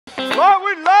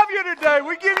you today.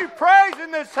 We give you praise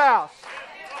in this house.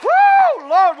 Woo!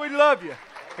 Lord, we love you.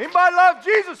 Anybody love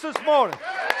Jesus this morning?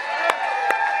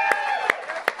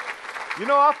 You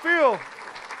know,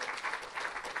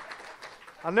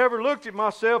 I never looked at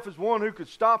myself as one who could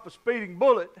stop a speeding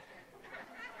bullet.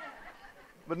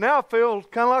 But now I feel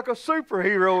kind of like a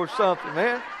superhero or something,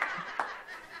 man.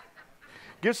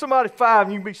 Give somebody 5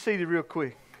 and you can be seated real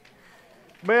quick.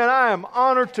 Man, I am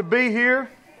honored to be here.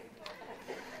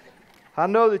 I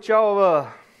know that y'all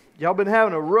been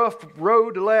having a rough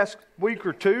road the last week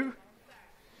or two.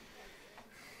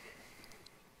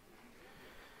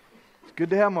 It's good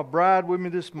to have my bride with me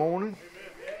this morning.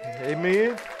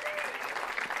 Amen.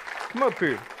 Come up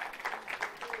here.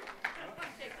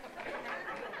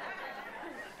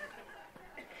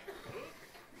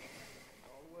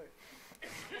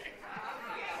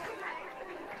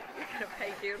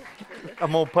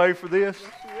 I'm going to pay for this.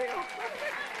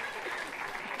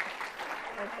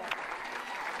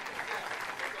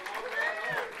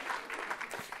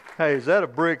 Hey, is that a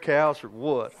brick house or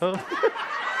what? Huh?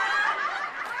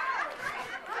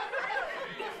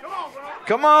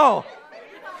 Come on.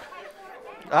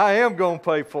 I am going to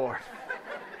pay for it.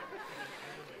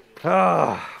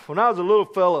 When I was a little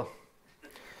fella,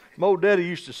 my old daddy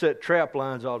used to set trap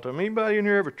lines all the time. Anybody in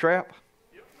here ever trap?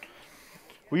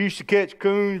 We used to catch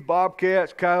coons,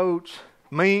 bobcats, coyotes,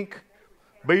 mink,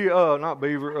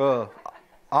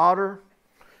 otter.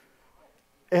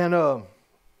 And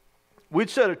we'd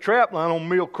set a trap line on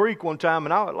Mill Creek one time.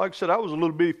 And like I said, I was a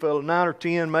little bitty fella, 9 or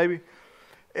 10 maybe.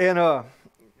 And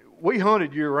we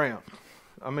hunted year round.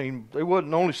 I mean, it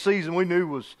wasn't the only season we knew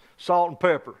was salt and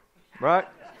pepper, right?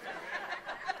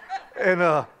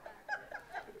 And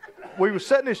we were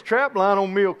setting this trap line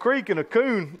on Mill Creek, and a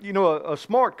coon, you know, a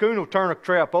smart coon will turn a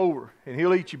trap over, and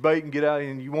he'll eat your bait and get out,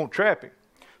 and you won't trap him.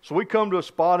 So we come to a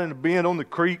spot in a bend on the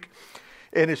creek,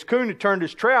 and this coon had turned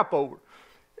his trap over.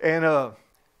 And all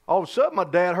of a sudden, my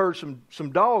dad heard some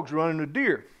dogs running a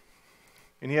deer,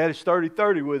 and he had his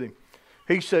 30-30 with him.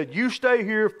 He said, "You stay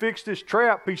here, fix this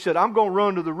trap." He said, "I'm going to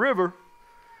run to the river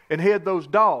and head those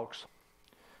dogs."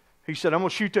 He said, "I'm going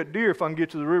to shoot that deer if I can get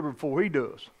to the river before he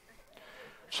does."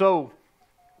 So,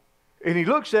 and he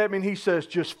looks at me and he says,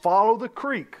 "Just follow the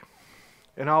creek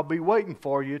and I'll be waiting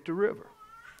for you at the river."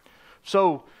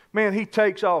 So, man, he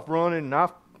takes off running, and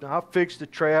I fix the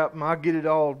trap, and I get it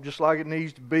all just like it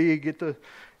needs to be, get the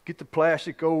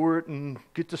plastic over it and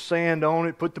get the sand on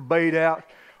it, put the bait out.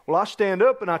 Well, I stand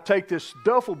up and I take this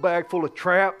duffel bag full of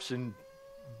traps and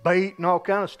bait and all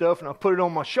kind of stuff, and I put it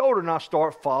on my shoulder and I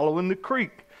start following the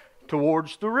creek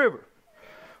towards the river.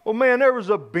 Well, man, there was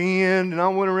a bend, and I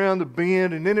went around the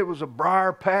bend, and then it was a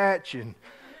briar patch, and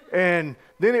then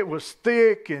it was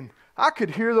thick, and I could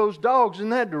hear those dogs in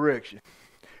that direction.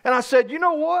 And I said, you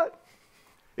know what?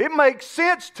 It makes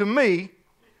sense to me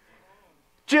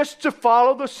just to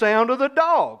follow the sound of the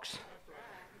dogs.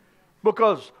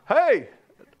 Because, hey,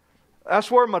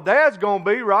 that's where my dad's going to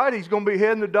be, right? He's going to be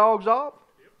heading the dogs off.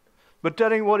 But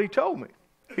that ain't what he told me.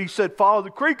 He said, "Follow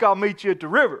the creek, I'll meet you at the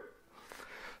river."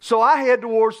 So I head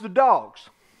towards the dogs.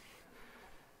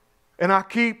 And I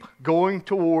keep going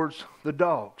towards the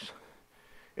dogs.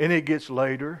 And it gets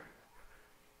later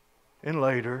and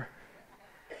later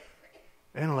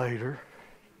and later.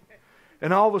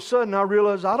 And all of a sudden I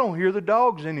realize I don't hear the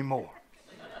dogs anymore.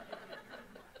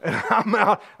 And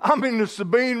I'm in the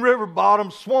Sabine River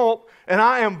bottom swamp, and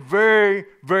I am very,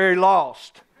 very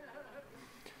lost.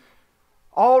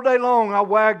 All day long I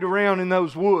wagged around in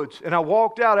those woods, and I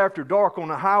walked out after dark on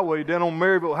the highway, down on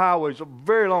Maryville Highway, a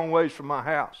very long ways from my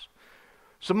house.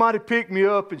 Somebody picked me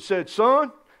up and said,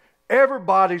 "Son,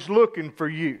 everybody's looking for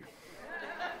you."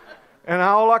 And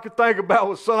all I could think about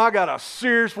was, son, I got a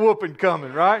serious whooping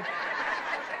coming, right?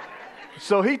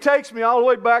 So he takes me all the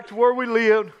way back to where we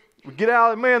lived. We get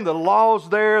out, man, the law's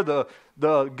there, the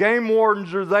game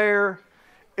wardens are there,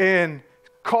 and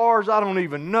cars I don't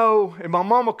even know. And my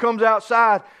mama comes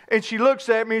outside, and she looks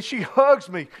at me, and she hugs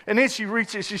me, and then she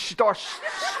reaches, and she starts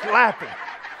slapping.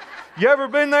 You ever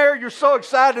been there? You're so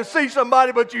excited to see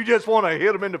somebody, but you just want to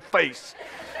hit them in the face.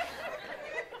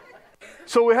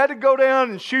 So we had to go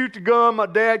down and shoot the gun. My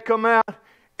dad come out,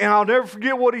 and I'll never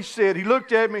forget what he said. He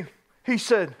looked at me. He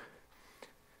said,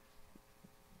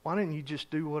 "Why didn't you just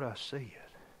do what I said?"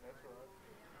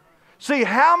 See,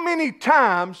 how many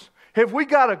times have we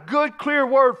got a good, clear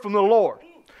word from the Lord?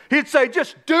 He'd say,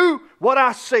 "Just do what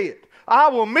I said. I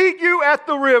will meet you at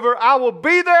the river. I will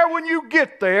be there when you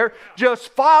get there.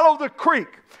 Just follow the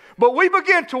creek." But we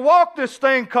begin to walk this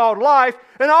thing called life,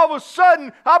 and all of a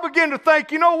sudden, I begin to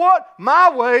think, you know what?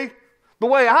 My way, the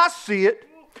way I see it,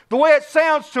 the way it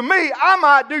sounds to me, I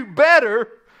might do better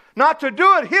Not to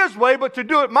do it His way, but to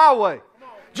do it my way.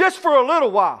 Just for a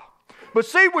little while. But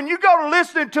see, when you go to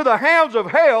listening to the hounds of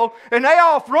hell and they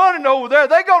off running over there,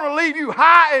 they're going to leave you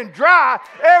high and dry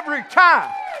every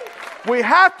time. We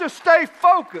have to stay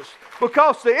focused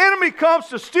because the enemy comes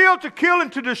to steal, to kill,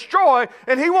 and to destroy,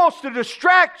 and he wants to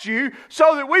distract you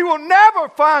so that we will never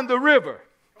find the river.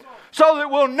 So that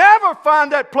we'll never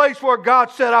find that place where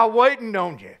God said, I'm waiting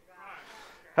on you.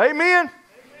 Amen?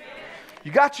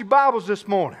 You got your Bibles this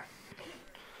morning.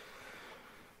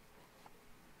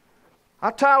 I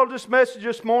titled this message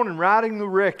this morning, Riding the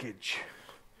Wreckage.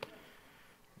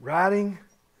 Riding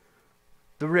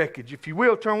the Wreckage. If you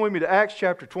will, turn with me to Acts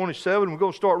chapter 27. We're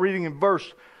going to start reading in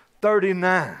verse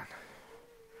 39.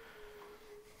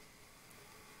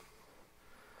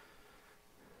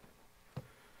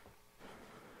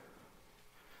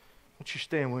 Won't you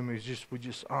stand with me as we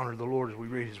just honor the Lord as we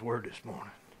read His Word this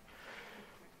morning.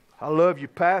 I love you,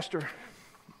 Pastor.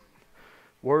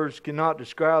 Words cannot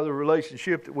describe the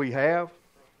relationship that we have.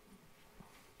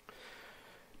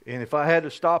 And if I had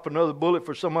to stop another bullet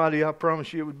for somebody, I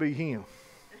promise you it would be him.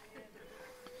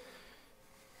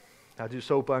 I just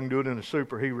hope I can do it in a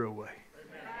superhero way.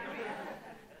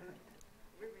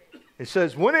 It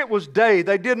says, when it was day,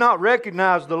 they did not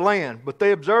recognize the land, but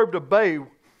they observed a bay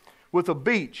with a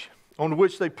beach on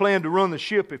which they planned to run the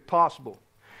ship if possible.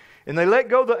 And they let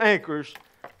go the anchors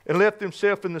and left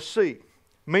themselves in the sea.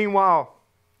 Meanwhile,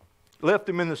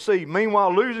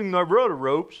 losing their rudder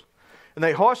ropes, and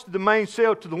they hoisted the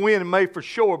mainsail to the wind and made for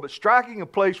shore. But striking a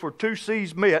place where two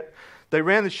seas met, they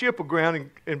ran the ship aground,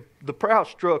 and the prow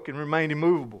struck and remained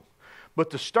immovable.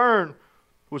 But the stern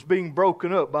was being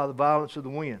broken up by the violence of the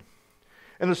wind.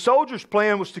 And the soldiers'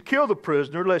 plan was to kill the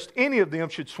prisoner, lest any of them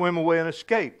should swim away and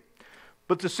escape.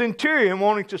 But the centurion,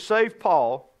 wanting to save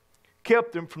Paul,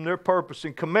 kept them from their purpose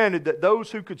and commanded that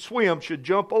those who could swim should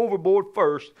jump overboard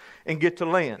first and get to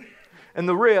land. And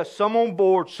the rest, some on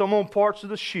board, some on parts of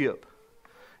the ship.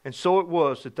 And so it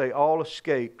was that they all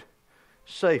escaped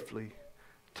safely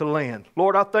to land.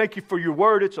 Lord, I thank you for your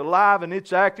word. It's alive and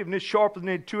it's active and it's sharper than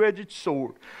a two-edged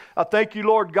sword. I thank you,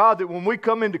 Lord God, that when we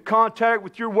come into contact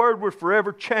with your word, we're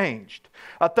forever changed.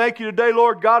 I thank you today,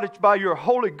 Lord God, it's by your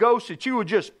Holy Ghost that you would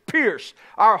just pierce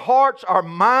our hearts, our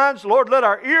minds. Lord, let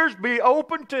our ears be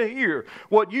open to hear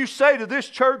what you say to this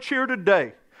church here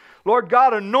today. Lord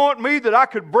God, anoint me that I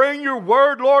could bring your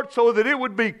word, Lord, so that it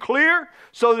would be clear,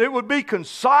 so that it would be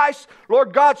concise.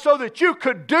 Lord God, so that you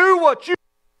could do what you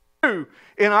do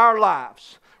in our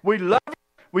lives. We love you.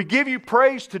 We give you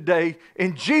praise today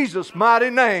in Jesus' mighty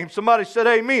name. Somebody said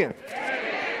amen.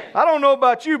 Amen. I don't know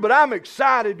about you, but I'm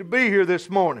excited to be here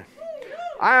this morning.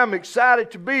 I am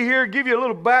excited to be here. Give you a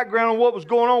little background on what was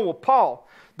going on with Paul.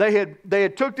 They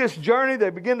had took this journey. They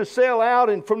began to sail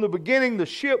out, and from the beginning, the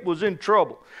ship was in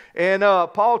trouble. And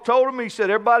Paul told them, he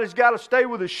said, everybody's got to stay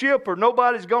with the ship or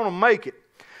nobody's going to make it.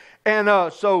 And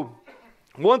so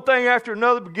one thing after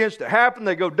another begins to happen.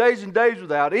 They go days and days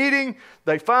without eating.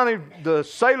 The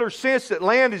sailors sense that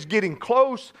land is getting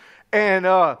close, and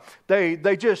they're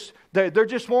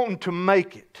just wanting to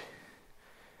make it.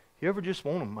 You ever just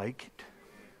want to make it?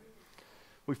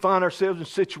 We find ourselves in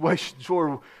situations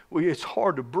where it's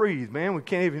hard to breathe, man. We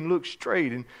can't even look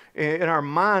straight, and our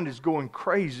mind is going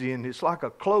crazy, and it's like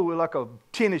a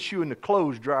tennis shoe in the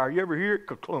clothes dryer. You ever hear it?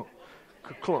 Ka-clump,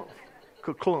 ka-clump,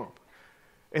 ka-clump.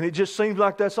 And it just seems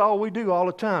like that's all we do all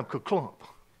the time. Ka-clump,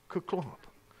 ka-clump.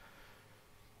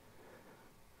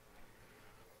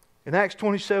 In Acts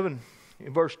 27,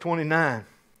 in verse 29,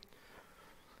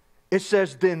 it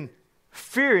says, then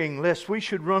fearing lest we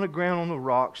should run aground on the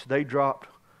rocks, they dropped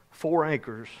 4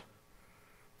 anchors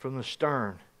from the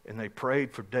stern, and they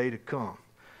prayed for day to come.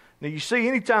 Now you see,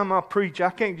 anytime I preach, I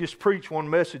can't just preach one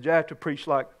message. I have to preach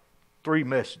like 3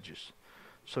 messages.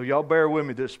 So y'all bear with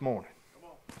me this morning.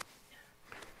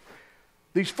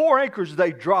 These 4 anchors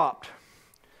they dropped,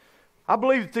 I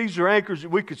believe that these are anchors that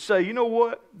we could say, you know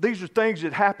what? These are things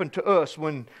that happen to us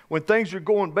when things are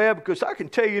going bad, because I can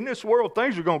tell you in this world,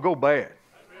 things are going to go bad.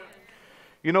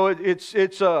 You know,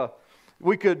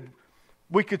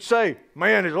 we could say,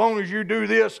 man, as long as you do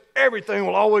this, everything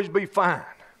will always be fine.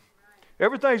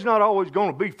 Everything's not always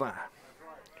going to be fine.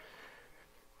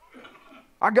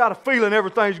 I got a feeling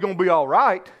everything's going to be all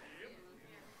right,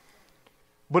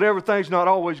 but everything's not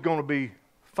always going to be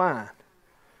fine.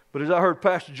 But as I heard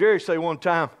Pastor Jerry say one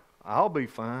time, I'll be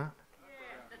fine.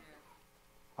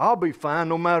 I'll be fine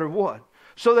no matter what.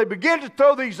 So they began to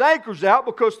throw these anchors out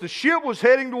because the ship was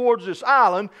heading towards this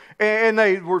island, and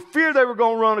they were feared they were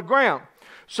going to run aground.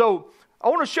 So I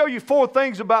want to show you 4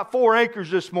 things about 4 anchors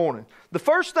this morning. The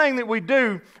first thing that we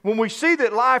do when we see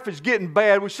that life is getting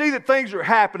bad, we see that things are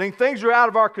happening, things are out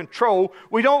of our control,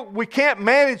 we can't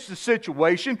manage the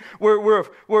situation,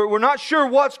 we're not sure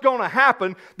what's going to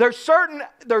happen. There's certain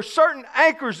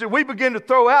anchors that we begin to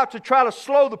throw out to try to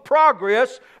slow the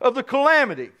progress of the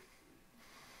calamity.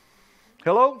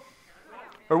 Hello?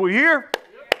 Are we here?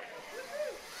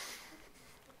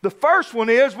 The first one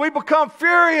is we become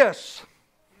furious.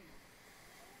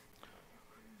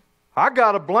 I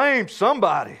got to blame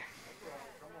somebody.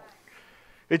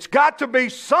 It's got to be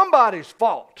somebody's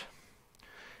fault.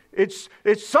 It's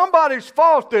somebody's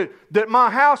fault that my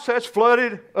house has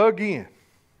flooded again.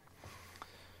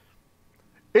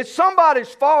 It's somebody's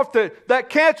fault that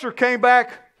cancer came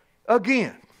back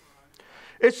again.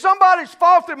 It's somebody's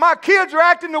fault that my kids are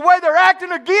acting the way they're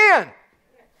acting again.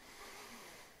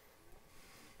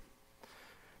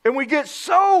 And we get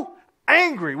so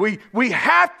angry. We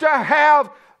have to have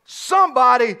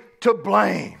somebody to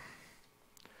blame.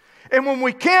 And when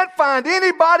we can't find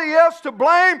anybody else to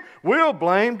blame, we'll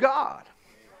blame God.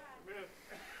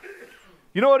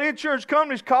 You know what insurance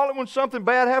companies call it when something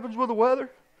bad happens with the weather?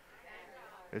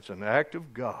 It's an act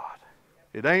of God.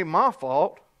 It ain't my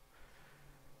fault.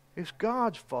 It's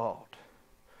God's fault.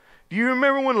 Do you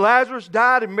remember when Lazarus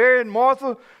died and Mary and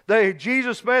Martha,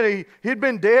 Jesus, man, he'd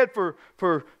been dead for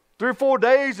 3 or 4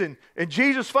 days, and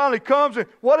Jesus finally comes, and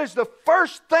what is the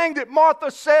first thing that Martha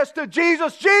says to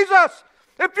Jesus? Jesus,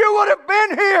 if you would have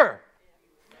been here,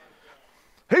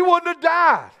 he wouldn't have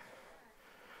died.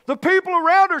 The people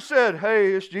around her said,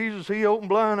 hey, it's Jesus, he opened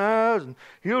blind eyes and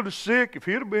healed the sick. If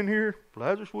he'd have been here,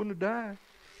 Lazarus wouldn't have died.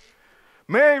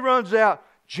 Mary runs out,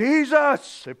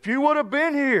 Jesus, if you would have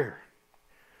been here.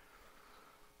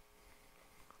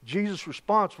 Jesus'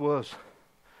 response was,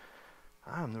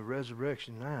 I am the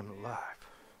resurrection and I am the life.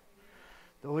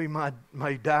 Though he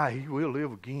may die, he will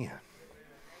live again.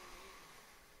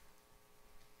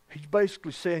 He's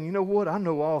basically saying, you know what? I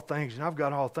know all things and I've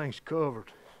got all things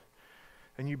covered.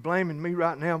 And you're blaming me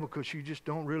right now because you just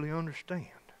don't really understand.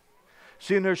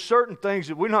 See, and there's certain things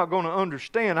that we're not going to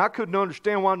understand. I couldn't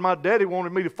understand why my daddy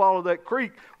wanted me to follow that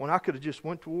creek when I could have just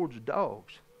went towards the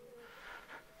dogs.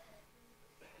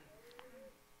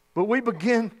 But we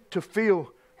begin to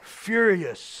feel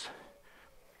furious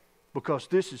because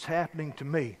this is happening to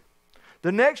me.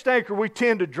 The next anchor we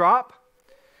tend to drop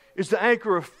is the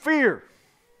anchor of fear.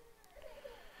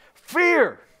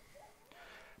 Fear.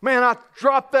 Man, I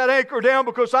dropped that anchor down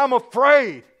because I'm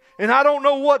afraid. And I don't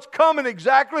know what's coming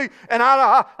exactly. And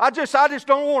I just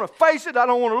don't want to face it. I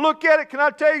don't want to look at it. Can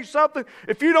I tell you something?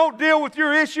 If you don't deal with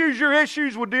your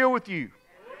issues will deal with you.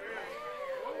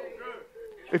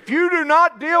 If you do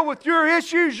not deal with your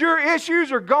issues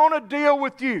are going to deal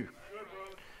with you.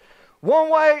 One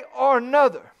way or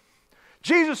another.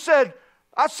 Jesus said,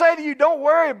 I say to you, don't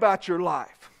worry about your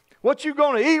life. What you're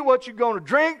going to eat, what you're going to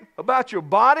drink, about your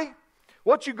body,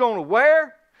 what you're going to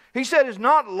wear. He said, is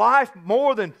not life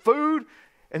more than food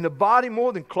and the body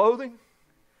more than clothing?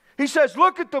 He says,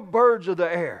 look at the birds of the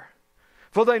air.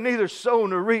 For they neither sow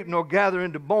nor reap nor gather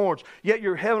into barns, yet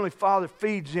your heavenly Father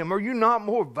feeds them. Are you not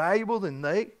more valuable than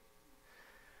they?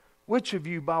 Which of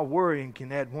you by worrying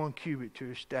can add 1 cubit to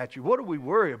his stature? What do we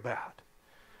worry about?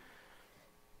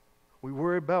 We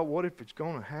worry about what if it's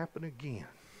going to happen again.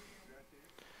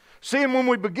 See, and when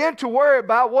we begin to worry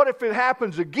about what if it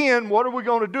happens again, what are we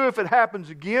going to do if it happens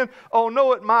again? Oh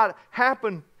no, it might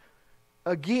happen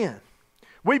again.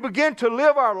 We begin to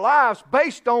live our lives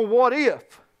based on what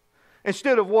if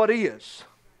instead of what is.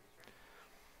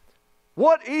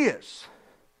 What is?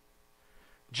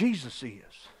 Jesus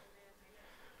is.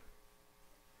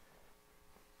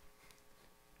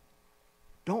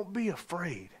 Don't be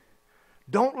afraid.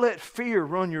 Don't let fear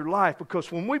run your life,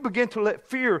 because when we begin to let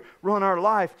fear run our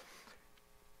life,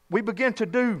 we begin to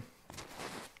do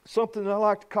something that I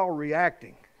like to call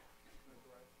reacting.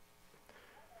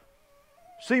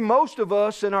 See, most of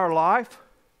us in our life,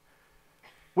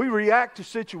 we react to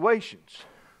situations,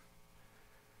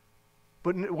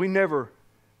 but we never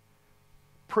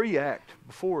pre-act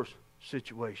before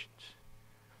situations.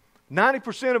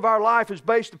 90% of our life is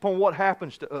based upon what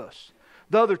happens to us.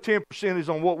 The other 10% is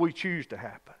on what we choose to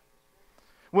happen,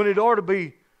 when it ought to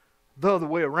be the other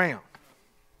way around.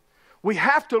 We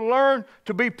have to learn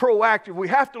to be proactive. We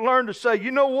have to learn to say,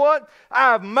 you know what?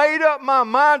 I have made up my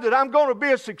mind that I'm going to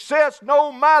be a success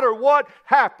no matter what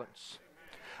happens.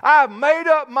 I have made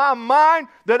up my mind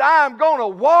that I am going to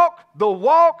walk the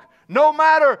walk no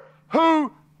matter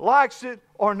who likes it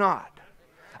or not.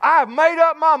 I have made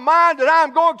up my mind that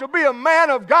I'm going to be a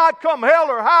man of God come hell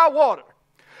or high water.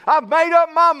 I've made up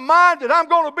my mind that I'm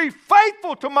going to be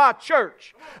faithful to my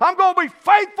church. I'm going to be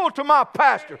faithful to my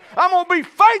pastor. I'm going to be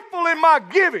faithful in my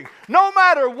giving, no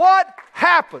matter what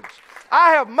happens.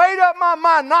 I have made up my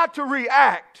mind not to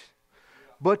react,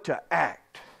 but to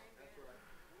act.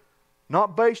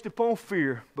 Not based upon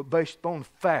fear, but based upon the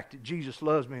fact that Jesus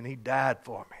loves me and He died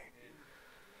for me.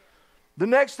 The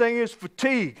next thing is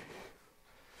fatigue.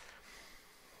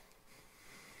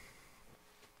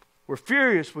 We're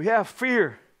furious, we have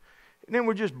fear, and then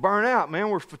we're just burnt out, man.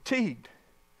 We're fatigued.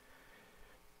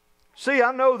 See,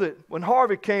 I know that when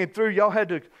Harvey came through, y'all had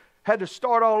to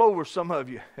start all over, some of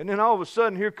you. And then all of a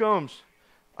sudden, here comes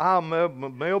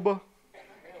Melba.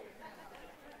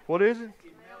 What is it?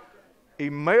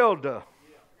 Imelda.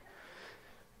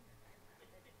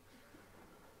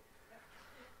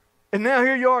 And now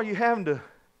here you are, you having to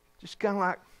just kind of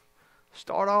like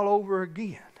start all over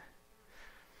again.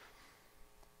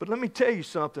 But let me tell you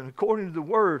something. According to the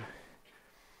Word,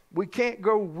 we can't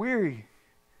grow weary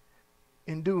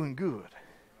in doing good.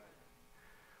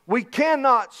 We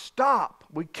cannot stop.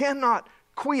 We cannot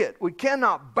quit. We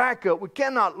cannot back up. We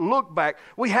cannot look back.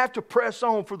 We have to press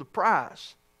on for the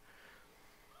prize.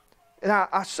 And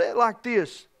I say it like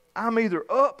this. I'm either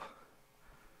up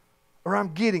or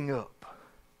I'm getting up.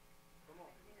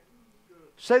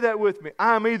 Say that with me.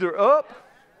 I'm either up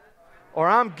or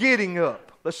I'm getting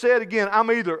up. Let's say it again.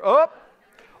 I'm either up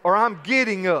or I'm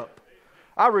getting up.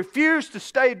 I refuse to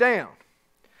stay down.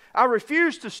 I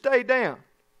refuse to stay down.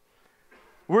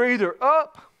 We're either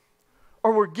up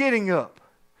or we're getting up.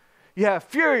 You have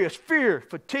furious, fear,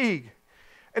 fatigue.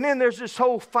 And then there's this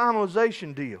whole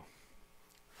finalization deal.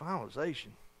 Finalization.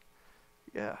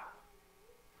 Yeah.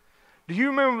 Do you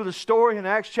remember the story in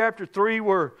Acts chapter 3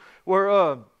 where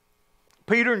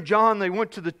Peter and John, they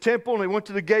went to the temple and they went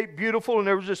to the gate beautiful, and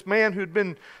there was this man who'd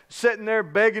been sitting there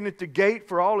begging at the gate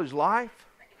for all his life.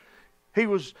 He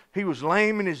was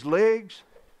lame in his legs.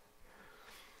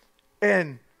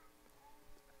 And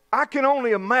I can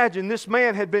only imagine this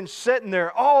man had been sitting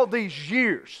there all these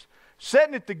years,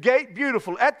 sitting at the gate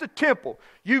beautiful at the temple.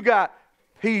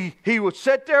 He would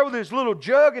sit there with his little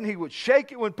jug and he would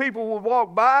shake it when people would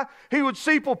walk by. He would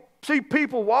see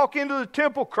people walk into the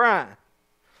temple crying.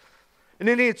 And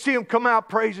then he'd see them come out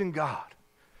praising God.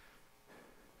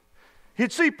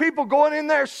 He'd see people going in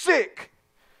there sick.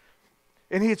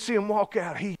 And he'd see them walk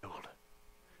out healed.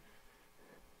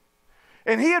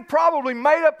 And he had probably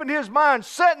made up in his mind,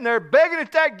 sitting there begging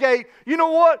at that gate, you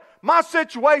know what? My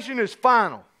situation is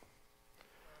final.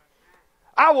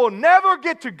 I will never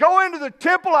get to go into the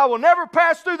temple. I will never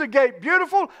pass through the gate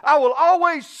beautiful. I will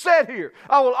always sit here.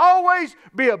 I will always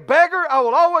be a beggar. I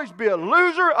will always be a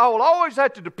loser. I will always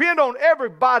have to depend on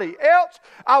everybody else.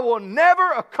 I will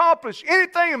never accomplish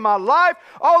anything in my life.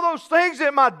 All those things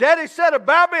that my daddy said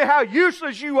about me, how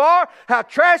useless you are, how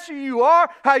trashy you are,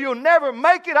 how you'll never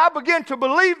make it, I begin to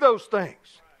believe those things.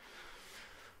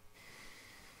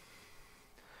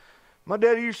 My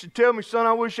daddy used to tell me, son,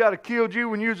 I wish I'd have killed you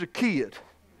when you was a kid.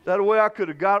 That way I could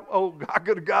have got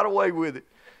away with it.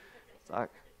 It's like,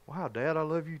 wow, Dad, I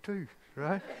love you too,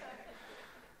 right?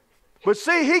 But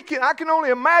see, I can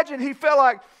only imagine he felt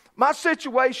like my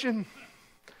situation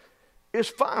is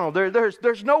final.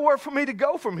 There's nowhere for me to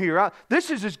go from here. This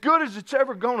is as good as it's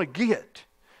ever going to get.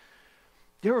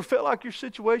 You ever felt like your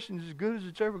situation is as good as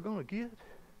it's ever going to get?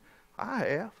 I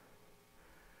have.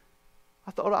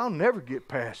 I thought, I'll never get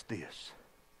past this.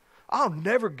 I'll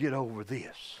never get over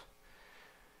this.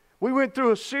 We went through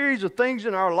a series of things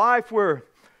in our life where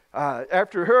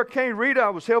after Hurricane Rita, I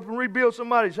was helping rebuild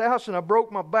somebody's house and I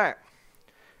broke my back.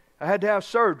 I had to have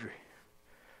surgery.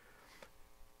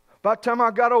 By the time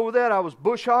I got over that, I was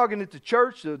bush hogging at the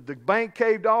church. The bank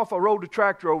caved off. I rolled the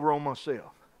tractor over on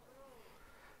myself.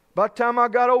 By the time I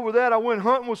got over that, I went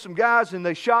hunting with some guys and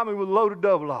they shot me with a loaded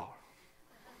double R.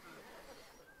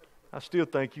 I still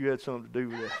think you had something to do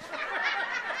with that.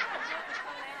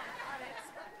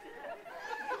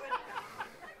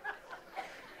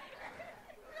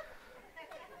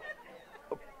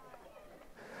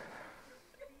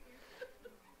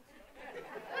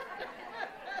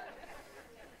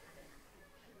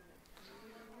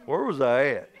 Where was I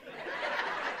at?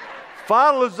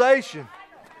 Finalization.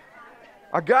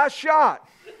 I got shot.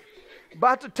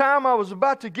 About the time I was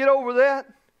about to get over that,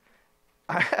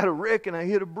 I had a wreck and I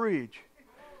hit a bridge.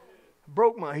 I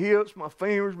broke my hips, my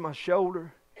fingers, my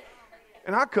shoulder.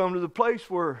 And I come to the place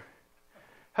where,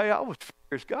 hey, I was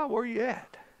furious. God, where are you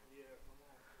at?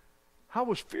 I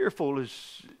was fearful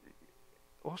as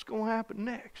what's going to happen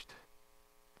next.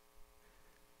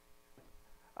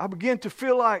 I began to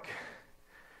feel like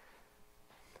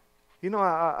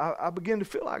I begin to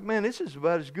feel like, man, this is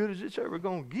about as good as it's ever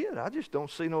going to get. I just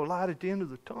don't see no light at the end of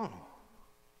the tunnel.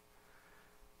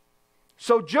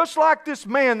 So just like this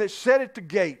man that sat at the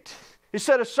gate, it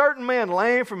said a certain man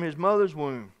lame from his mother's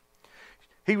womb.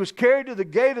 He was carried to the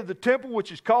gate of the temple,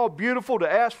 which is called Beautiful,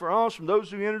 to ask for alms from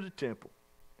those who entered the temple.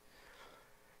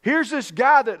 Here's this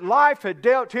guy that life had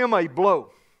dealt him a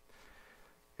blow.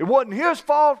 It wasn't his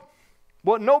fault,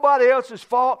 wasn't nobody else's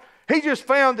fault. He just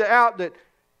found out that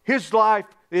his life,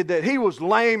 that he was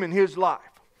lame in his life.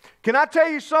 Can I tell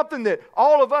you something that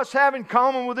all of us have in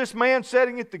common with this man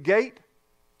sitting at the gate?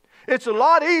 It's a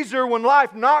lot easier when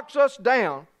life knocks us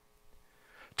down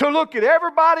to look at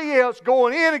everybody else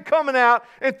going in and coming out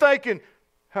and thinking,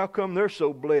 how come they're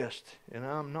so blessed and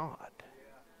I'm not?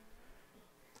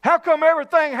 How come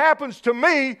everything happens to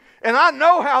me and I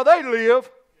know how they live?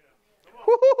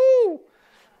 Woo-hoo-hoo.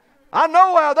 I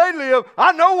know how they live.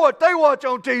 I know what they watch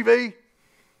on TV.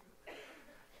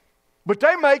 But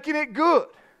they're making it good.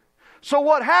 So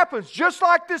what happens, just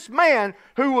like this man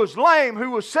who was lame, who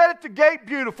was set at the gate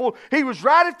Beautiful, he was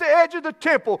right at the edge of the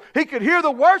temple. He could hear the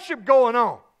worship going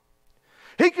on.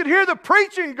 He could hear the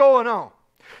preaching going on.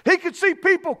 He could see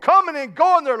people coming and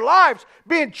going, their lives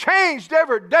being changed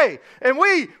every day. And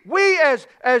we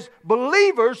as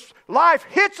believers, life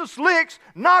hits us licks,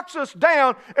 knocks us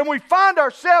down, and we find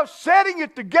ourselves sitting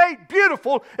at the gate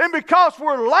Beautiful, and because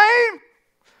we're lame,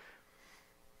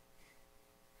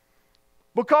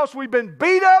 because we've been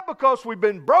beat up, because we've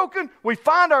been broken, we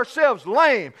find ourselves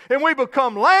lame. And we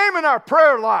become lame in our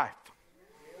prayer life.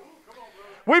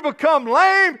 We become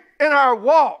lame in our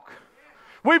walk.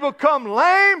 We become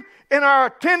lame in our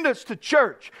attendance to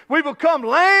church. We become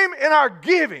lame in our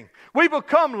giving. We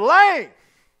become lame.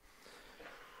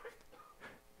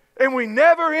 And we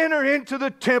never enter into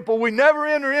the temple. We never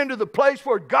enter into the place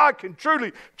where God can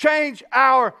truly change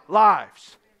our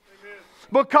lives.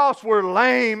 Because we're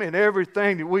lame in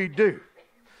everything that we do.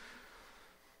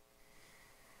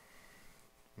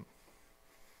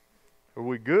 Are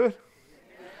we good?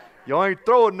 Y'all ain't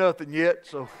throwing nothing yet,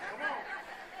 so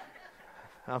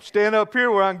I'm standing up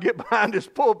here where I can get behind this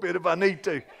pulpit if I need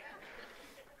to.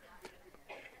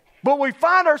 But we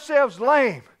find ourselves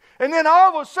lame. And then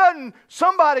all of a sudden,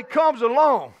 somebody comes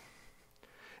along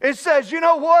and says, you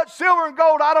know what? Silver and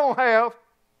gold I don't have.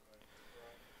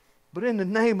 But in the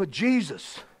name of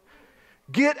Jesus,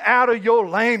 get out of your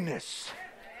lameness.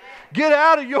 Get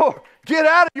out of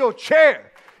your chair.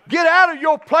 Get out of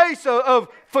your place of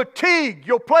fatigue,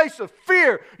 your place of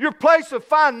fear, your place of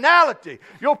finality,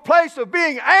 your place of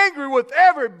being angry with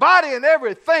everybody and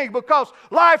everything because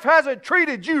life hasn't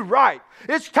treated you right.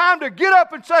 It's time to get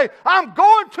up and say, I'm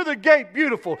going to the gate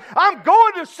Beautiful. I'm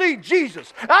going to see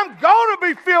Jesus. I'm going to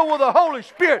be filled with the Holy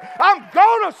Spirit. I'm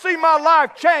going to see my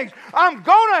life changed. I'm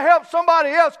going to help somebody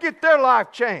else get their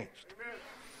life changed.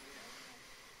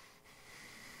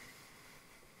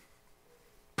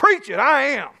 Preach it, I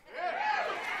am.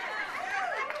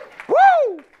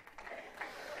 Woo!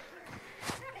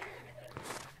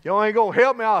 Y'all ain't going to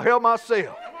help me, I'll help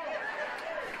myself.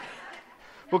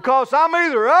 Because I'm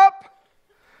either up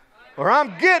or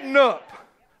I'm getting up.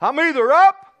 I'm either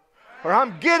up or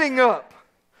I'm getting up.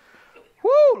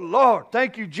 Woo, Lord,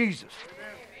 thank you, Jesus.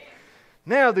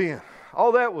 Now then,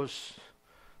 all that was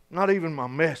not even my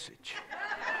message.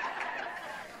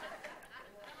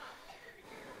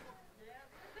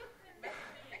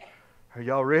 Are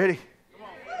y'all ready?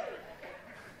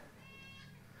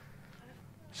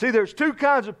 See, there's two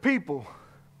kinds of people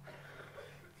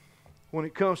when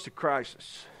it comes to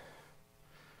crisis.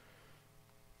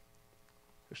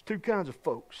 There's two kinds of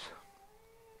folks.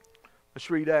 Let's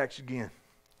read Acts again.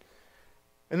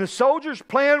 And the soldiers'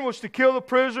 plan was to kill the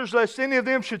prisoners, lest any of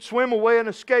them should swim away and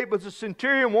escape. But the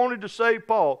centurion wanted to save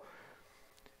Paul.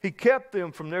 He kept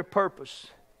them from their purpose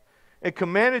and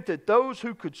commanded that those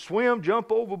who could swim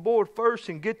jump overboard first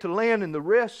and get to land, and the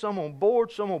rest, some on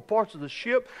board, some on parts of the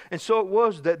ship. And so it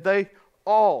was that they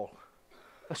all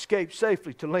escaped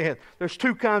safely to land. There's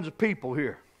two kinds of people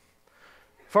here.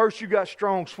 First, you got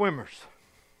strong swimmers.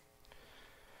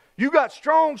 You got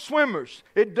strong swimmers.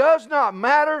 It does not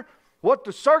matter what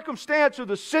the circumstance or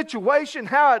the situation,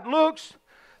 how it looks,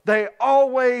 they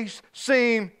always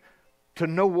seem to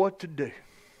know what to do.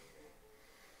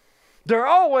 They're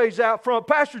always out front.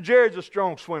 Pastor Jared's a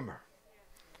strong swimmer.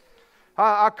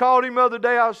 I called him the other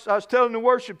day. I was telling the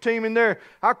worship team in there.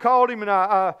 I called him and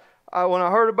when I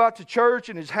heard about the church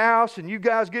and his house and you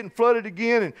guys getting flooded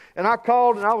again, and I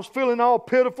called and I was feeling all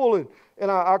pitiful,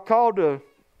 and I called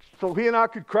so he and I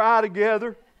could cry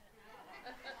together.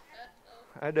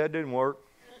 That didn't work.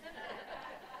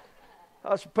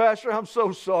 I said, Pastor, I'm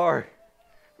so sorry.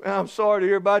 I'm sorry to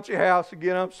hear about your house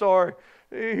again. I'm sorry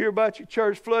to hear about your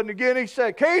church flooding again. He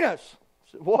said, Kennis.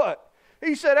 I said, what?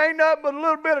 He said, ain't nothing but a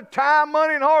little bit of time,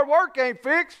 money, and hard work ain't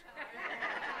fixed.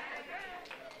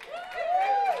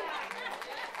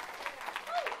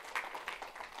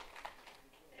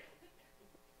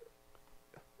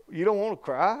 You don't want to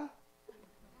cry?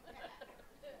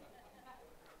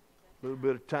 A little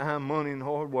bit of time, money, and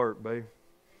hard work, babe.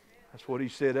 That's what he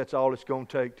said. That's all it's going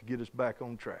to take to get us back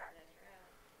on track.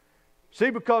 See,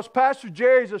 because Pastor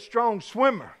Jerry's a strong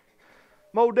swimmer.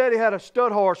 My old daddy had a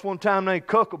stud horse one time named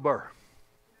Cuckabur.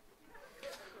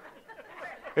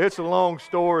 It's a long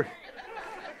story.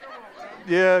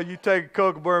 Yeah, you take a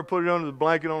Cuckabur and put it under the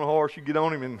blanket on the horse, you get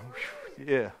on him and,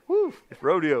 yeah, whoo, it's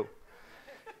rodeo.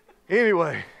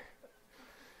 Anyway,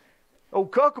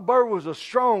 old Cuckabur was a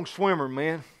strong swimmer,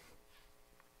 man.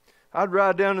 I'd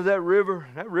ride down to that river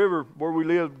where we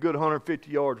lived, a good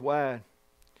 150 yards wide.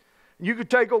 You could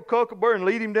take old Cuckabur and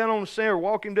lead him down on the sand or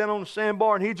walk him down on the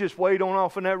sandbar, and he'd just wade on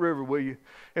off in that river with you,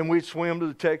 and we'd swim to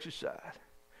the Texas side.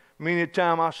 Many a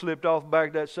time I slipped off the back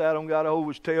of that saddle and got a hold of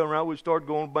his tail, and right we'd start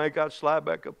going to the bank, I'd slide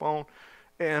back up on,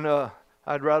 and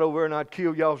I'd ride over there and I'd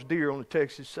kill y'all's deer on the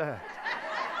Texas side.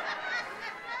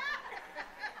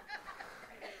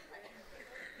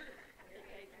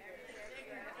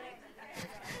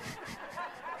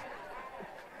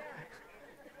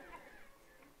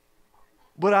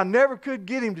 But I never could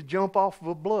get him to jump off of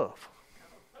a bluff.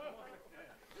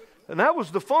 And that was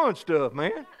the fun stuff,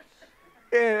 man.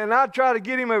 And I'd try to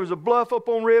get him. There was a bluff up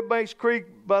on Red Banks Creek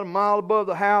about a mile above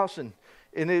the house. And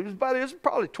it was probably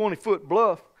a 20-foot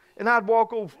bluff. And I'd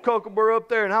walk old Cuckabur up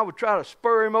there and I would try to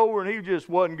spur him over and he just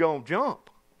wasn't going to jump.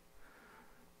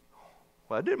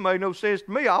 Well, it didn't make no sense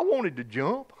to me. I wanted to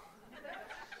jump.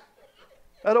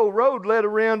 That old road led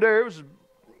around there. It was...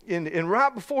 And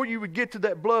right before you would get to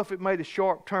that bluff, it made a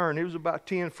sharp turn. It was about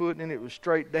 10 foot, and then it was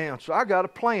straight down. So I got a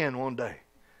plan one day.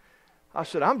 I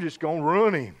said, I'm just going to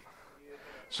run him.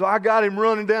 So I got him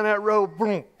running down that road.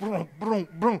 Boom, boom, boom,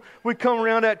 boom. We come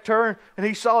around that turn, and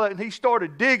he saw that, and he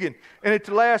started digging. And at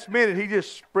the last minute, he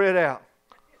just spread out.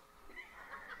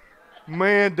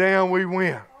 Man, down we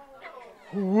went.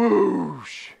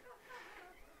 Whoosh.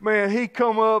 Man, he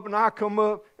come up and I come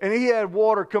up, and he had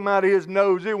water come out of his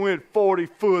nose. It went 40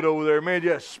 foot over there, man,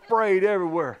 just sprayed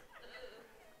everywhere.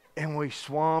 And we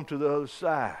swam to the other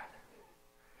side.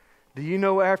 Do you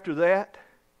know after that,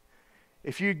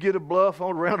 if you get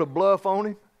around a bluff on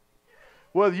him,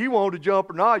 whether you wanted to jump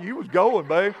or not, you was going,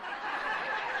 babe.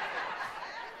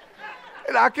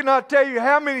 And I cannot tell you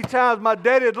how many times my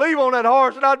daddy would leave on that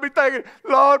horse, and I'd be thinking,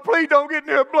 Lord, please don't get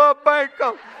near a bluff bank.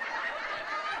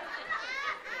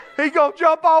 He's going to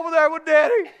jump over there with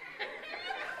Daddy.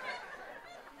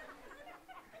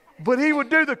 But he would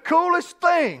do the coolest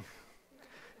thing.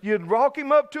 You'd walk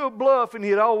him up to a bluff and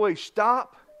he'd always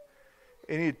stop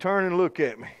and he'd turn and look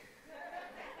at me.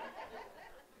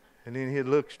 And then he'd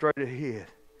look straight ahead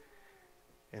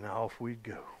and off we'd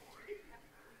go.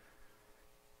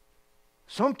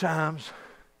 Sometimes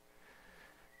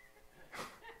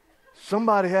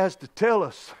somebody has to tell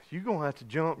us, you're going to have to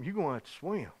jump, you're going to have to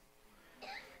swim.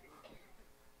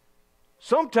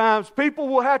 Sometimes people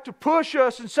will have to push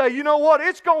us and say, you know what,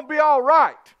 it's going to be all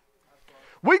right.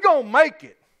 We're going to make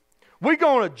it. We're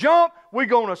going to jump, we're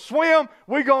going to swim,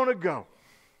 we're going to go.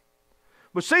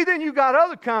 But see, then you got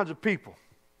other kinds of people.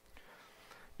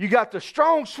 You got the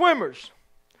strong swimmers,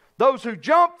 those who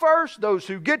jump first, those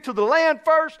who get to the land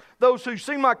first, those who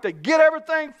seem like they get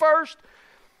everything first.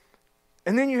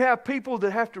 And then you have people that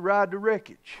have to ride the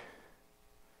wreckage.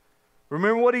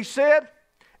 Remember what he said?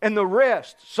 And the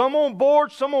rest, some on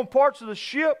board, some on parts of the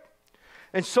ship.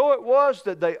 And so it was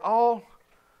that they all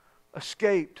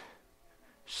escaped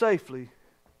safely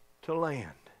to land.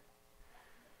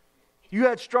 You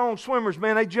had strong swimmers,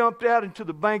 man. They jumped out into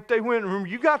the bank. They went.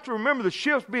 You got to remember the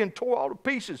ship's being tore all to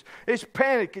pieces. It's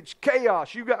panic. It's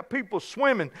chaos. You got people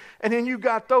swimming. And then you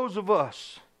got those of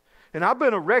us. And I've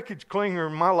been a wreckage clinger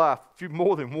in my life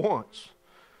more than once.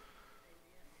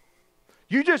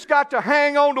 You just got to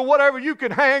hang on to whatever you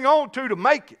can hang on to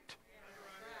make it.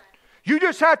 You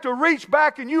just have to reach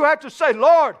back and you have to say,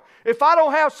 Lord, if I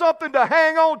don't have something to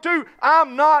hang on to,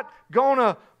 I'm not going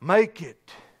to make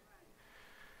it.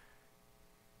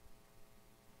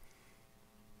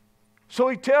 So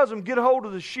he tells them, get a hold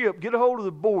of the ship, get a hold of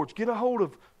the boards, get a hold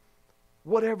of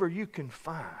whatever you can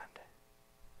find.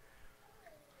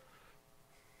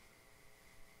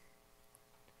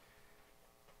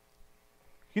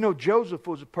 You know, Joseph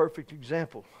was a perfect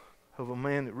example of a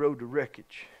man that rode the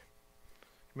wreckage.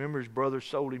 Remember, his brother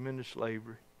sold him into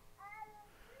slavery.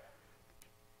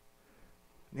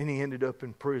 Then he ended up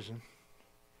in prison.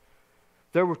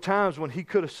 There were times when he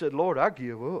could have said, Lord, I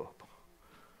give up.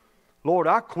 Lord,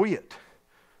 I quit.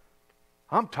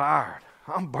 I'm tired.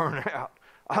 I'm burnt out.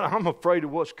 I'm afraid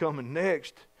of what's coming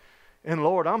next. And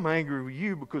Lord, I'm angry with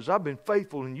you because I've been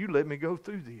faithful and you let me go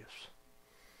through this.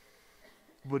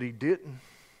 But he didn't.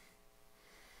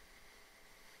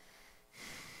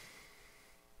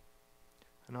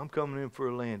 And I'm coming in for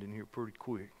a landing here pretty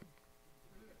quick.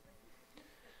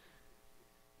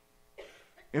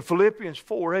 In Philippians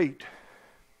 4:8,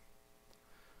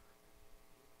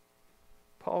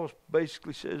 Paul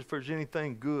basically says, if there's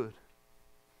anything good,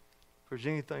 if there's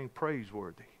anything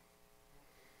praiseworthy,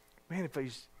 man, if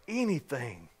there's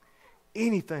anything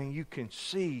you can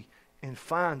see and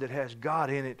find that has God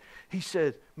in it, he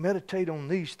said, meditate on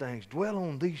these things, dwell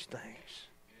on these things.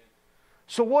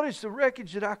 So what is the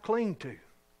wreckage that I cling to?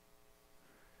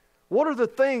 What are the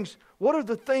things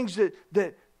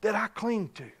that I cling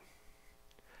to?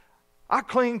 I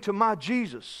cling to my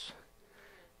Jesus.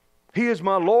 He is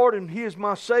my Lord and He is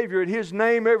my Savior. At His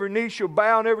name every knee shall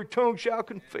bow and every tongue shall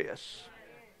confess.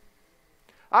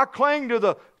 I cling to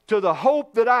the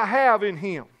hope that I have in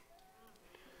Him.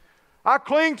 I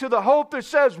cling to the hope that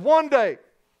says one day,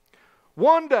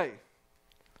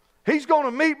 He's going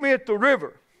to meet me at the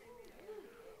river.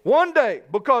 One day,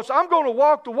 because I'm going to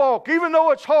walk the walk, even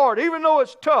though it's hard, even though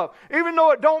it's tough, even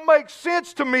though it don't make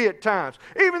sense to me at times,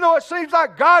 even though it seems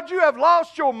like, God, you have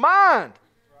lost your mind.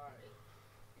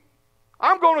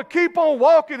 I'm going to keep on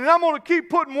walking, and I'm going to keep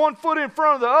putting one foot in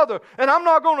front of the other, and I'm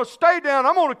not going to stay down.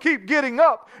 I'm going to keep getting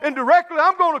up, and directly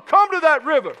I'm going to come to that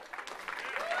river.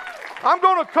 I'm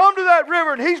going to come to that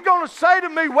river, and He's going to say to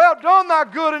me, well done, thy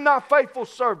good and thy faithful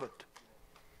servant.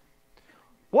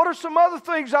 What are some other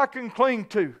things I can cling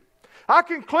to? I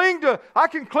can cling to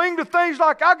things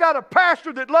like I got a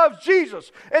pastor that loves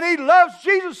Jesus, and he loves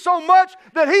Jesus so much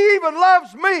that he even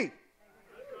loves me.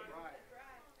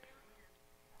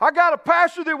 I got a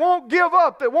pastor that won't give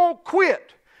up, that won't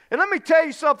quit. And let me tell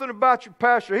you something about your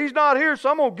pastor. He's not here, so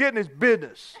I'm going to get in his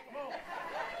business.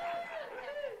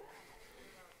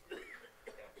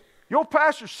 Your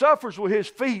pastor suffers with his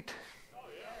feet.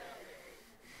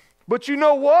 But you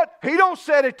know what? He don't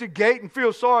sit at the gate and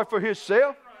feel sorry for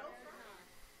himself.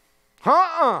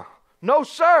 No,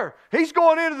 sir. He's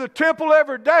going into the temple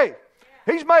every day.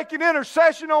 He's making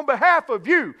intercession on behalf of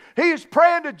you. He is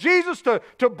praying to Jesus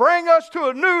to bring us to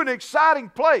a new and exciting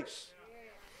place.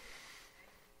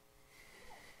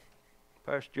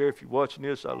 Pastor Jerry, if you're watching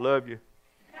this, I love you.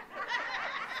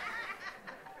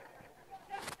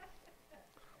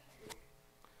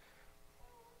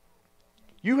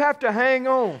 You have to hang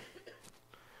on.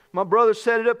 My brother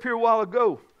said it up here a while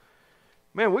ago.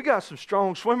 Man, we got some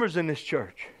strong swimmers in this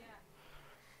church.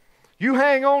 You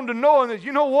hang on to knowing that,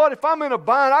 you know what, if I'm in a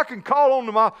bind, I can call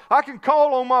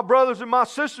on my brothers and my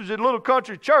sisters at Little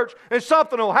Country Church and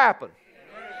something will happen.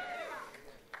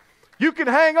 You can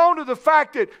hang on to the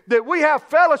fact that we have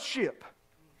fellowship,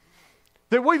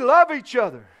 that we love each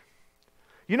other.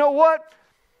 You know what?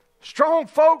 Strong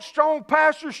folks, strong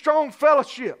pastors, strong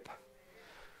fellowship.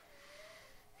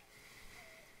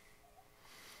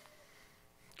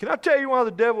 Can I tell you why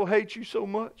the devil hates you so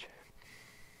much?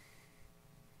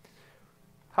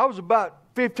 I was about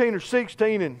 15 or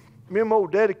 16 and me and my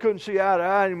old daddy couldn't see eye to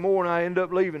eye anymore, and I ended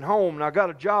up leaving home, and I got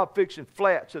a job fixing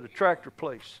flats at a tractor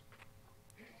place.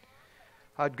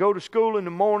 I'd go to school in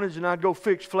the mornings and I'd go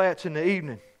fix flats in the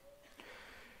evening.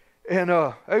 And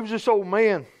there was this old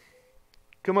man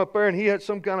come up there, and he had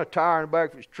some kind of tire in the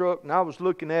back of his truck, and I was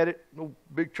looking at it, no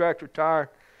big tractor tire,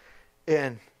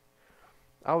 and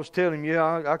I was telling him,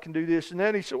 yeah, I can do this and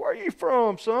that. He said, where are you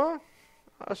from, son?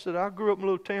 I said, I grew up in a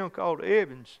little town called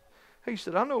Evans. He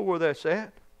said, I know where that's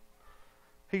at.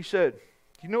 He said,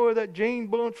 you know where that Gene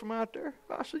bunch from out there?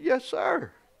 I said, yes,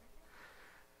 sir.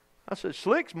 I said,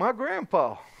 Slick's my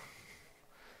grandpa.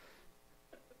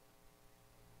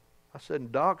 I said,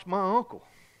 and Doc's my uncle.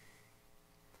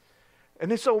 And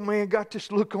this old man got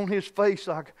this look on his face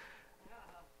like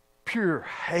pure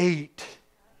hate.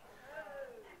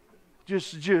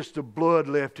 Just the blood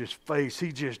left his face.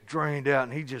 He just drained out,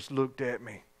 and he just looked at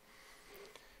me.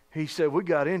 He said, we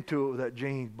got into it with that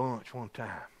James bunch one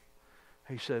time.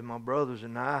 He said, my brothers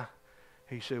and I,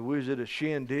 he said, we was at a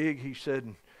shindig. He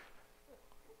said,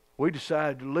 we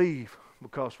decided to leave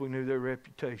because we knew their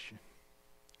reputation.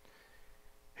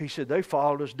 He said, they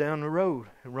followed us down the road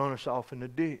and run us off in the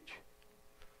ditch.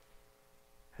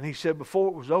 And he said, before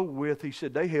it was over with, he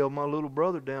said, they held my little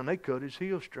brother down. They cut his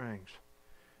heel strings.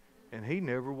 And he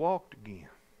never walked again.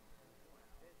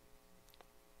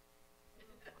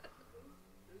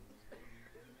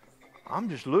 I'm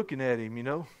just looking at him, you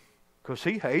know, because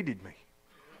he hated me.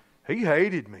 He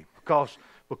hated me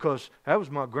because that was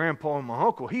my grandpa and my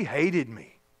uncle. He hated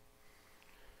me.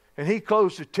 And he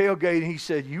closed the tailgate and he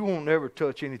said, you won't ever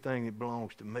touch anything that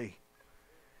belongs to me.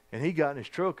 And he got in his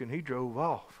truck and he drove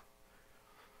off.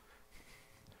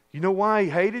 You know why he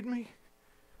hated me?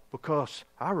 Because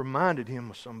I reminded him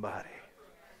of somebody.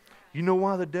 You know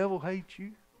why the devil hates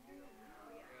you?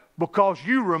 Because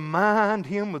you remind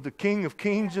him of the King of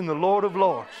Kings and the Lord of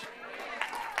Lords.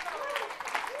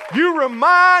 You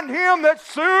remind him that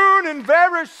soon and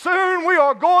very soon we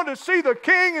are going to see the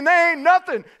King and there ain't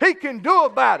nothing he can do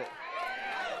about it.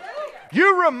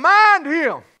 You remind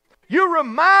him. You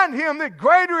remind him that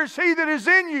greater is he that is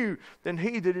in you than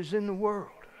he that is in the world.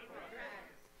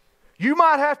 You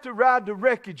might have to ride the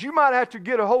wreckage. You might have to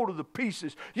get a hold of the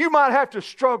pieces. You might have to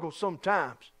struggle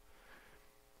sometimes.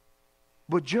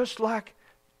 But just like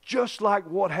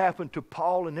what happened to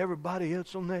Paul and everybody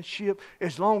else on that ship,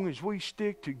 as long as we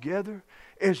stick together,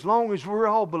 as long as we're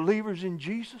all believers in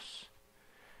Jesus,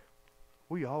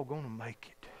 we all going to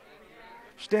make it.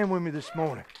 Stand with me this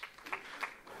morning.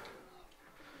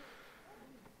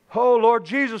 Oh, Lord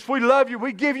Jesus, we love you.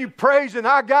 We give you praise, and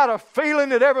I got a feeling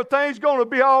that everything's going to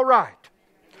be all right.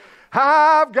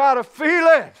 I've got a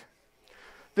feeling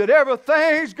that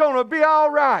everything's going to be all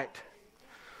right.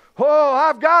 Oh,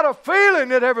 I've got a feeling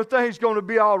that everything's going to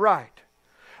be all right.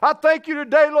 I thank you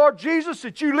today, Lord Jesus,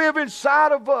 that you live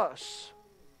inside of us.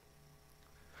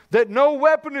 That no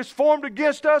weapon that's formed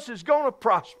against us is going to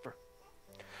prosper.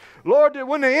 Lord, that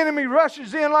when the enemy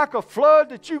rushes in like a flood,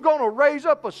 that you're going to raise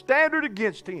up a standard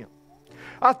against him.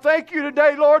 I thank you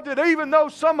today, Lord, that even though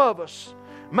some of us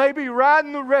may be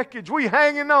riding the wreckage, we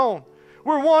hanging on,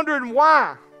 we're wondering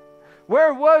why.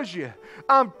 Where was you?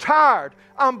 I'm tired.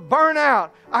 I'm burnt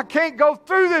out. I can't go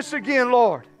through this again,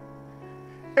 Lord.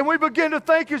 And we begin to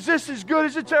think, is this as good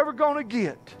as it's ever going to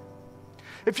get?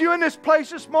 If you're in this place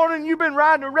this morning and you've been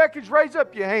riding the wreckage, raise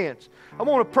up your hands. I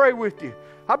want to pray with you.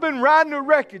 I've been riding the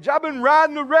wreckage. I've been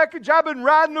riding the wreckage. I've been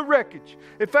riding the wreckage.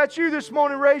 If that's you this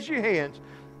morning, raise your hands.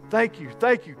 Thank you.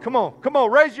 Thank you. Come on. Come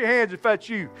on. Raise your hands if that's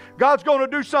you. God's going to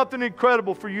do something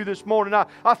incredible for you this morning.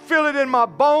 I feel it in my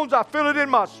bones. I feel it in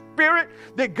my spirit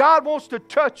that God wants to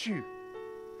touch you.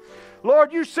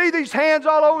 Lord, you see these hands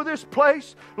all over this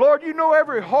place. Lord, you know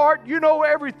every heart. You know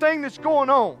everything that's going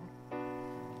on.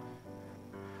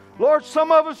 Lord,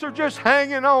 some of us are just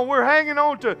hanging on. We're hanging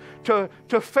on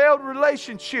to failed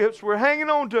relationships. We're hanging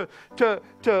on to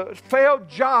failed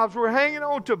jobs. We're hanging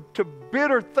on to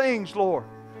bitter things, Lord.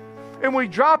 And we're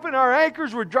dropping our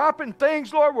anchors. We're dropping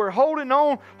things, Lord. We're holding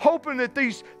on, hoping that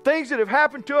these things that have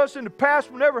happened to us in the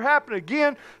past will never happen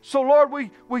again. So, Lord,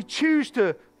 we choose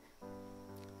to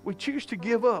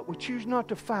give up. We choose not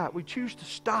to fight. We choose to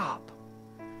stop.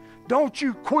 Don't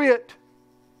you quit.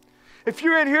 If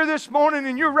you're in here this morning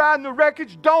and you're riding the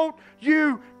wreckage, don't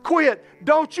you quit.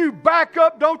 Don't you back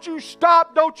up. Don't you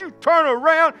stop. Don't you turn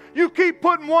around. You keep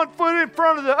putting one foot in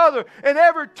front of the other. And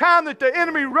every time that the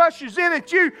enemy rushes in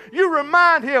at you, you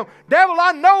remind him, devil,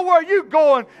 I know where you're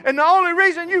going. And the only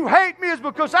reason you hate me is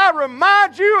because I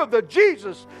remind you of the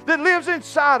Jesus that lives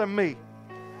inside of me.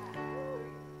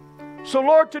 So,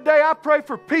 Lord, today I pray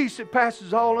for peace that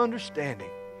passes all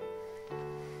understanding.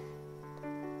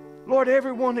 Lord,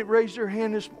 everyone that raised their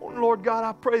hand this morning, Lord God,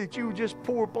 I pray that you would just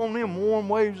pour upon them warm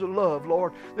waves of love,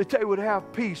 Lord, that they would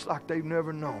have peace like they've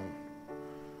never known.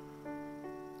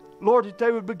 Lord, that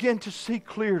they would begin to see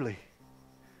clearly,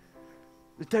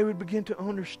 that they would begin to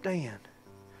understand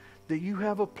that you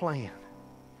have a plan,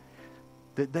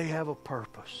 that they have a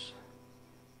purpose.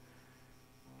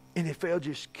 And if they'll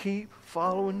just keep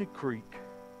following the creek,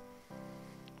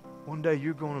 one day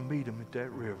you're going to meet them at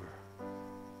that river.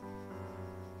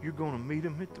 You're going to meet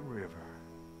them at the river.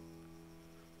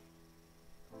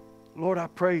 Lord, I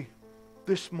pray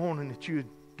this morning that you would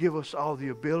give us all the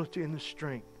ability and the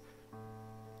strength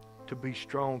to be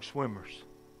strong swimmers.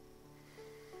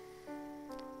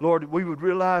 Lord, we would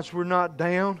realize we're not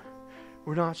down.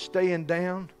 We're not staying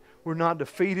down. We're not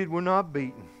defeated. We're not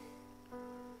beaten.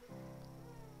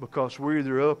 Because we're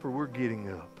either up or we're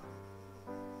getting up.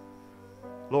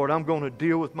 Lord, I'm going to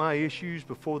deal with my issues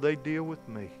before they deal with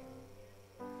me.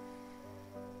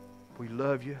 We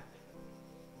love you.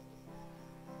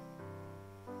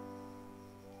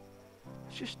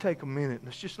 Let's just take a minute.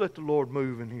 Let's just let the Lord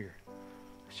move in here.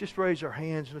 Let's just raise our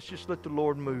hands and let's just let the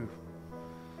Lord move.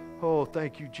 Oh,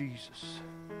 thank you, Jesus.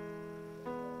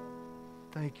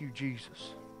 Thank you,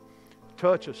 Jesus.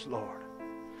 Touch us, Lord.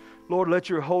 Lord, let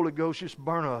your Holy Ghost just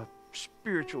burn a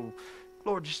spiritual,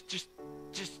 Lord, just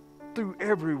through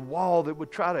every wall that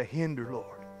would try to hinder, Lord.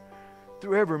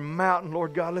 Through every mountain,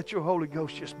 Lord God, let your Holy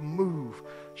Ghost just move.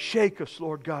 Shake us,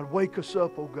 Lord God. Wake us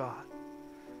up, oh God.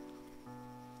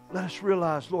 let us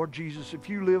realize, Lord Jesus, if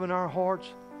you live in our hearts,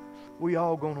 we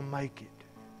all going to make it.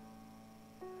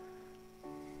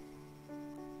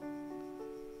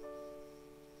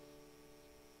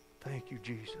 Thank you,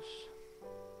 Jesus.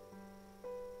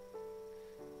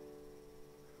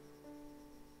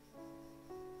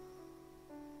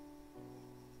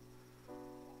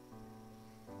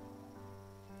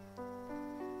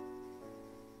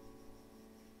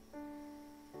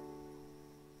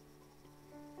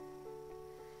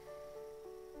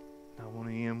 I want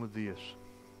to end with this.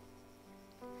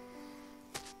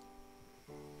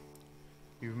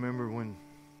 You remember when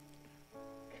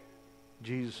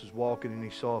Jesus was walking and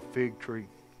he saw a fig tree.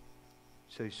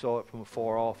 He said he saw it from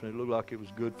afar off and it looked like it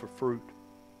was good for fruit.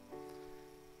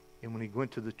 And when he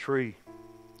went to the tree,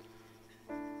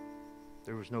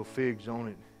 there was no figs on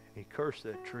it. And he cursed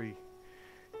that tree.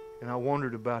 And I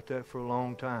wondered about that for a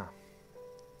long time.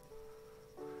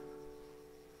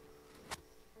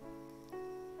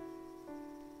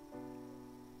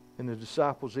 And the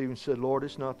disciples even said, Lord,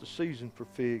 it's not the season for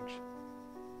figs.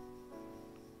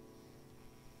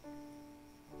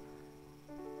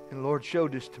 And the Lord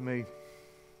showed this to me,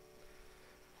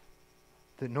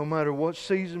 that no matter what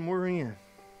season we're in,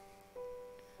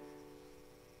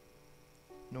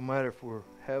 no matter if we're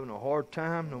having a hard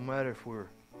time, no matter if we're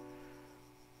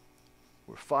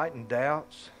fighting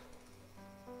doubts,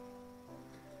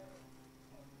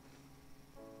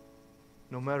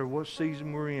 no matter what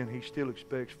season we're in, He still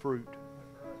expects fruit.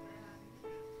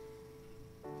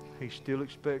 He still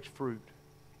expects fruit.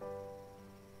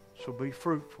 So be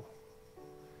fruitful.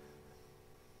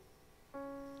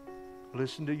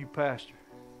 Listen to you, Pastor.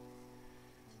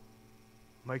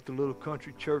 Make the little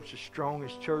country church the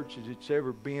strongest church as it's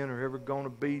ever been or ever going to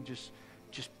be. Just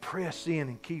press in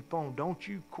and keep on. Don't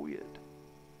you quit.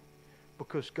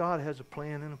 Because God has a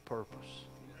plan and a purpose.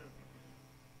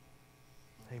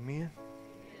 Amen.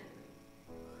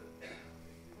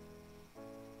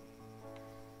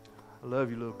 I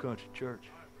love you, little country church.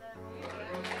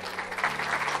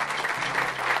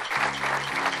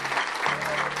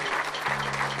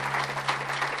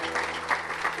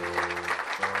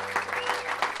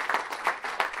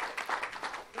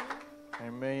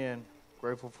 Amen.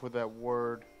 Grateful for that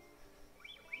word.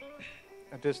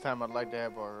 At this time, I'd like to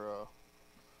have our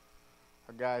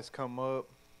guys come up.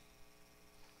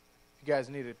 If you guys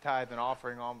need a tithe and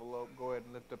offering envelope, go ahead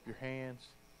and lift up your hands.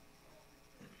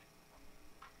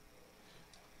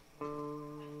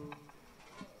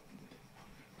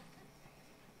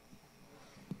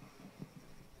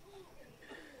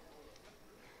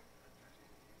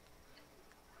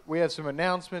 We have some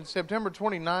announcements. September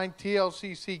 29th,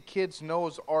 TLCC Kids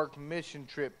Noah's Ark mission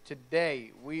trip.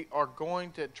 Today, we are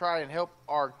going to try and help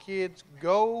our kids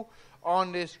go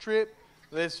on this trip.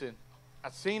 Listen,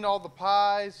 I've seen all the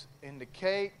pies and the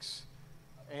cakes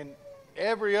and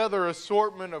every other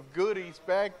assortment of goodies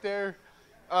back there.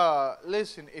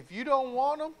 Listen, if you don't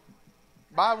want them,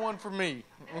 buy one for me,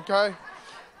 okay?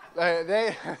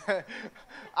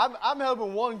 I'm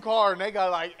helping one car, and they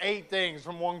got like 8 things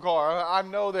from one car. I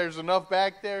know there's enough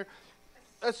back there.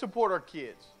 Let's support our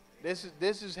kids.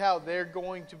 This is how they're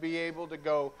going to be able to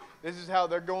go. This is how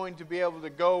they're going to be able to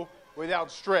go without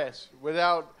stress,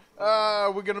 without,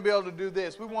 we're going to be able to do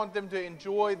this. We want them to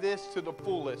enjoy this to the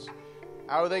fullest.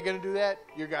 How are they going to do that?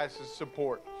 Your guys'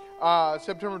 support.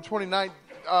 September 29th,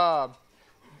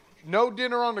 no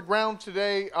dinner on the ground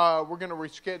today. We're going to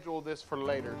reschedule this for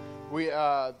later.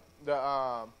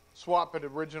 The swap had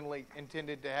originally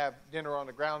intended to have dinner on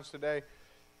the grounds today.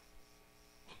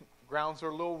 Grounds are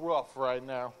a little rough right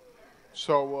now,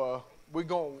 so we're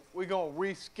gonna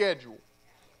reschedule.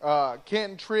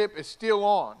 Canton trip is still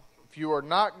on. If you are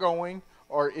not going,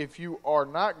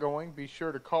 be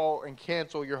sure to call and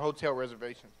cancel your hotel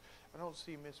reservations. I don't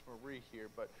see Miss Marie here,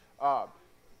 but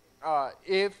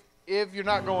if you're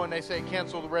not going, they say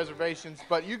cancel the reservations,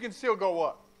 but you can still go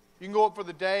up. You can go up for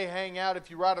the day, hang out.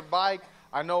 If you ride a bike,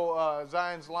 I know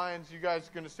Zion's Lions, you guys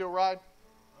going to still ride?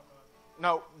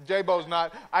 No, J-Bo's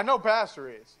not. I know Pastor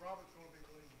is. Robert's going to be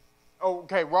leaving. Oh,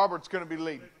 okay, Robert's going to be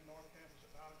leaving. Leaving North Campus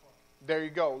at 9 o'clock. There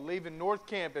you go, leaving North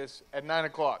Campus at 9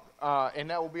 o'clock. And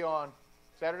that will be on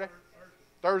Saturday?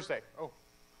 Thursday. Oh,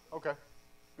 okay,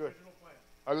 good. Original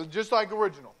plan. Just like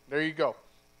original. There you go.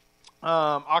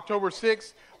 October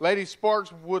 6th, Lady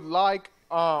Sparks would like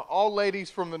all ladies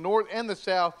from the north and the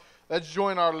south. Let's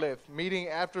join our lift. Meeting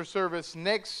after service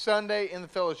next Sunday in the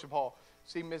fellowship hall.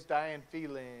 See Miss Diane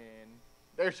Phelan.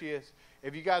 There she is.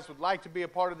 If you guys would like to be a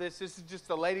part of this, this is just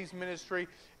the ladies' ministry.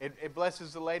 It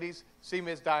blesses the ladies. See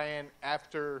Miss Diane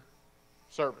after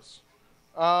service.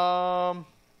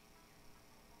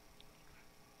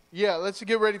 Yeah, let's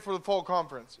get ready for the fall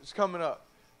conference. It's coming up.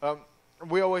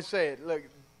 We always say it. Look,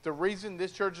 the reason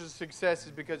this church is a success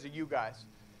is because of you guys.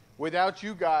 Without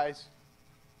you guys,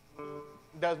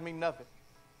 it doesn't mean nothing.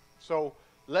 So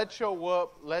let's show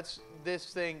up. Let's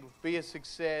this thing be a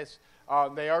success.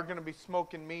 They are going to be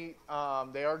smoking meat.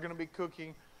 They are going to be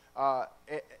cooking.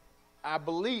 I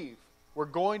believe we're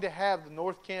going to have the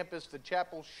North Campus. The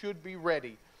chapel should be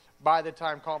ready by the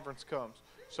time conference comes.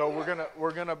 So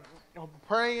we're gonna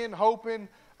praying, hoping.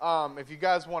 If you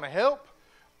guys want to help,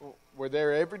 we're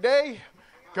there every day.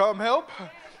 Come help.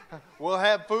 We'll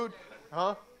have food,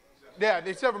 huh? Yeah,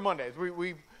 it's every Mondays.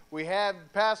 We had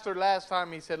pastor last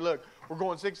time. He said, "Look, we're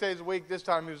going 6 days a week." This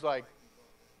time he was like,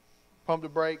 "Pump the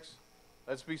brakes.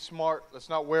 Let's be smart. Let's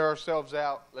not wear ourselves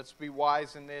out. Let's be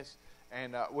wise in this,"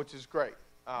 and which is great.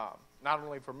 Not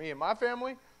only for me and my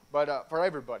family, but for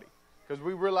everybody, because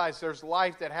we realize there's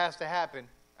life that has to happen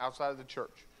outside of the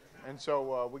church, and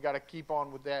so we got to keep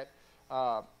on with that.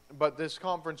 But this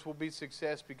conference will be a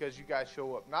success because you guys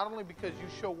show up. Not only because you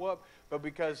show up, but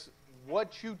because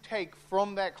what you take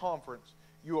from that conference,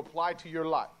 you apply to your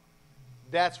life.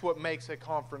 That's what makes a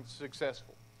conference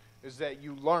successful, is that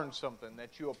you learned something,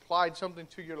 that you applied something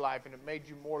to your life, and it made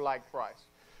you more like Christ.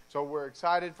 So we're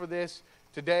excited for this.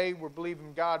 Today, we're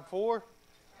believing God for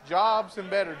jobs and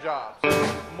better jobs.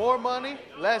 More money,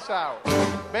 less hours.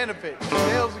 Benefits,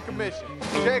 sales and commission,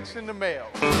 checks in the mail,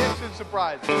 gifts and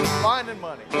surprises, finding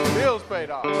money, bills paid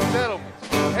off, settlements,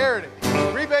 inheritance,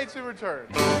 rebates and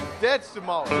returns, debts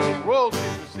demolished,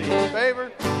 royalties received,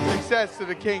 favor, success to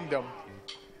the kingdom.